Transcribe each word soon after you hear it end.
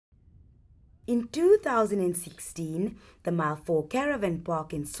In 2016, the Mile 4 Caravan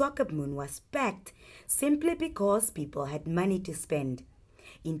Park in Swakopmund was packed simply because people had money to spend.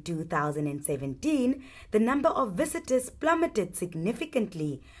 In 2017, the number of visitors plummeted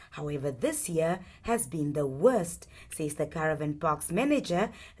significantly. However, this year has been the worst, says the Caravan Park's manager,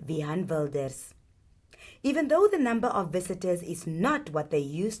 Vihan Wilders. Even though the number of visitors is not what they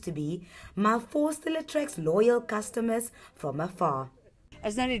used to be, Mile 4 still attracts loyal customers from afar.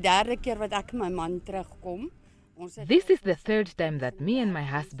 Is nou die derde keer wat ek en my man terugkom. This is the third time that me and my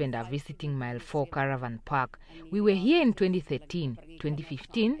husband are visiting Mile 4 Caravan Park. We were here in 2013,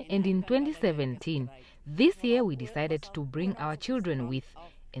 2015 and in 2017. This year we decided to bring our children with,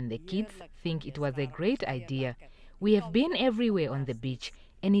 and the kids think it was a great idea. We have been everywhere on the beach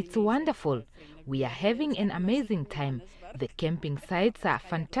and it's wonderful. We are having an amazing time. The camping sites are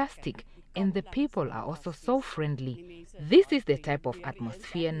fantastic and the people are also so friendly. This is the type of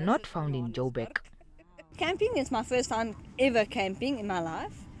atmosphere not found in Joburg. Camping is my first time ever camping in my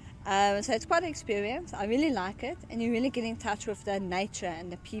life. So it's quite an experience. I really like it, and you really get in touch with the nature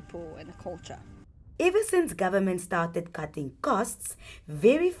and the people and the culture. Ever since government started cutting costs,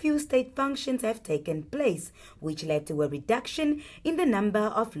 very few state functions have taken place, which led to a reduction in the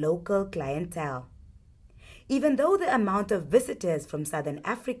number of local clientele. Even though the amount of visitors from Southern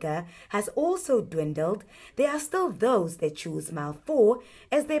Africa has also dwindled, there are still those that choose Mile 4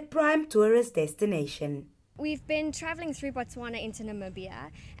 as their prime tourist destination. We've been travelling through Botswana into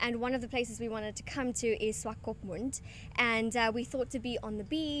Namibia, and one of the places we wanted to come to is Swakopmund, and we thought to be on the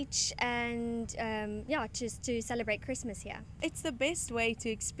beach and just to celebrate Christmas here. It's the best way to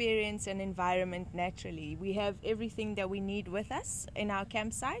experience an environment naturally. We have everything that we need with us in our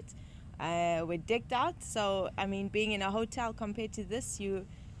campsite. We're decked out, so I mean, being in a hotel compared to this, you're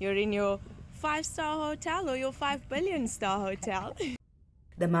in your 5-star hotel or your 5 billion star hotel.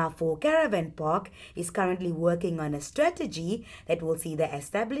 The Mile 4 Caravan Park is currently working on a strategy that will see the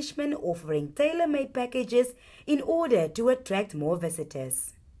establishment offering tailor-made packages in order to attract more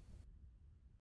visitors.